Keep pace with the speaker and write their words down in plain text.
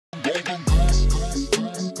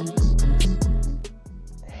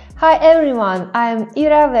Hi everyone, I'm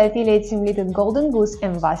Ira, the affiliate team lead at Golden Goose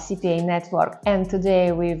and VAS CPA network, and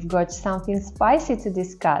today we've got something spicy to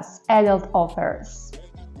discuss: adult offers.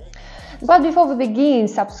 But before we begin,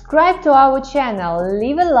 subscribe to our channel,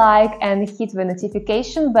 leave a like and hit the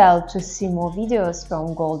notification bell to see more videos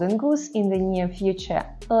from Golden Goose in the near future.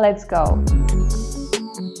 Let's go!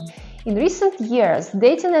 In recent years,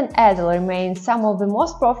 dating and adult remain some of the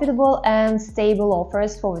most profitable and stable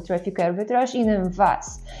offers for the traffic arbitrage in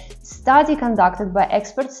VAS. Study conducted by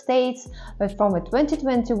experts states that from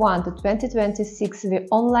 2021 to 2026, the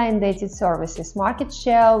online dating services market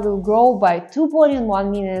share will grow by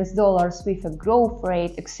 $2.1 million with a growth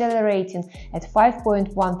rate accelerating at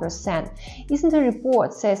 5.1%. Recent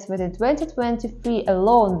report says that in 2023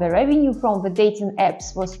 alone, the revenue from the dating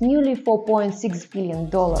apps was nearly $4.6 billion.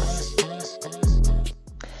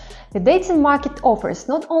 The dating market offers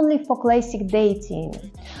not only for classic dating,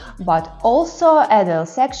 but also adult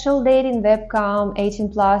sexual dating, webcam,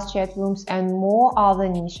 18+ chat rooms, and more other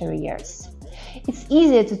niche areas. It's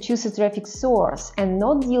easier to choose a traffic source and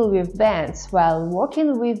not deal with bans while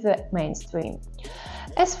working with the mainstream.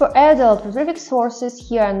 As for adult, the traffic sources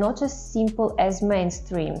here are not as simple as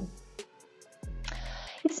mainstream.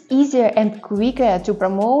 It's easier and quicker to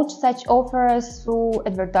promote such offers through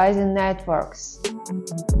advertising networks.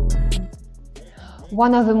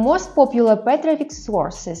 One of the most popular paid traffic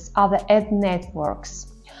sources are the ad networks.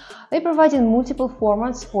 They provide in multiple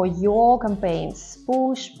formats for your campaigns: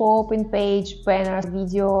 push, pop, in-page, banners,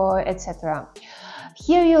 video, etc.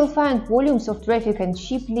 Here you'll find volumes of traffic and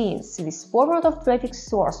cheap links. This format of traffic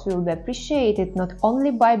source will be appreciated not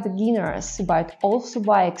only by beginners, but also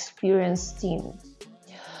by experienced team.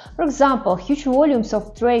 For example, huge volumes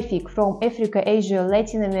of traffic from Africa, Asia,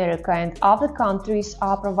 Latin America and other countries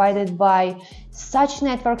are provided by such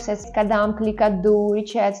networks as Kadam, Clickado,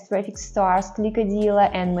 Richats, Traffic Stars, Clickadealer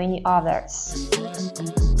and many others.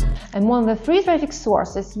 Among the free traffic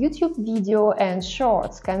sources, YouTube video and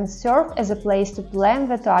Shorts can serve as a place to plan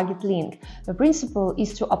the target link. The principle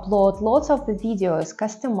is to upload lots of the videos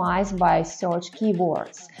customized by search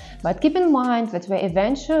keywords. But keep in mind that they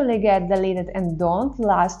eventually get deleted and don't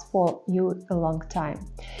last for you a long time.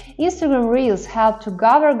 Instagram Reels help to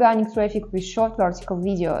gather organic traffic with short vertical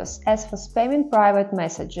videos. As for spamming private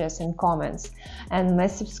messages and comments and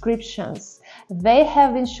mass subscriptions, they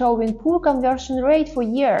have been showing poor conversion rate for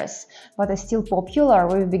years, but are still popular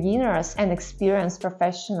with beginners and experienced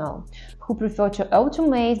professionals who prefer to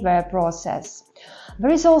automate their process.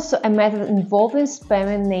 There is also a method involving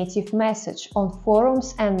spamming native message on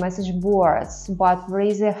forums and message boards, but there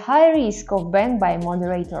is a high risk of ban by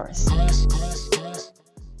moderators.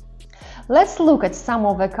 Let's look at some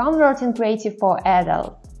of the converting creative for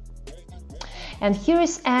adult. And here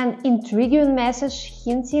is an intriguing message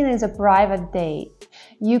hinting at a private date.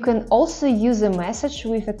 You can also use a message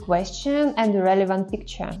with a question and a relevant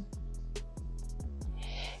picture.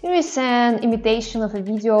 Here is an imitation of a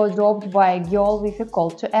video dropped by a girl with a call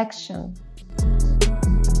to action.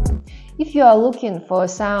 If you are looking for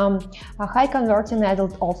some high-converting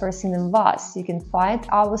adult offers in VAS, you can find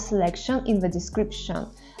our selection in the description.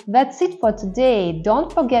 That's it for today.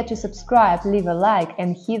 Don't forget to subscribe, leave a like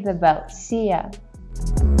and hit the bell. See ya!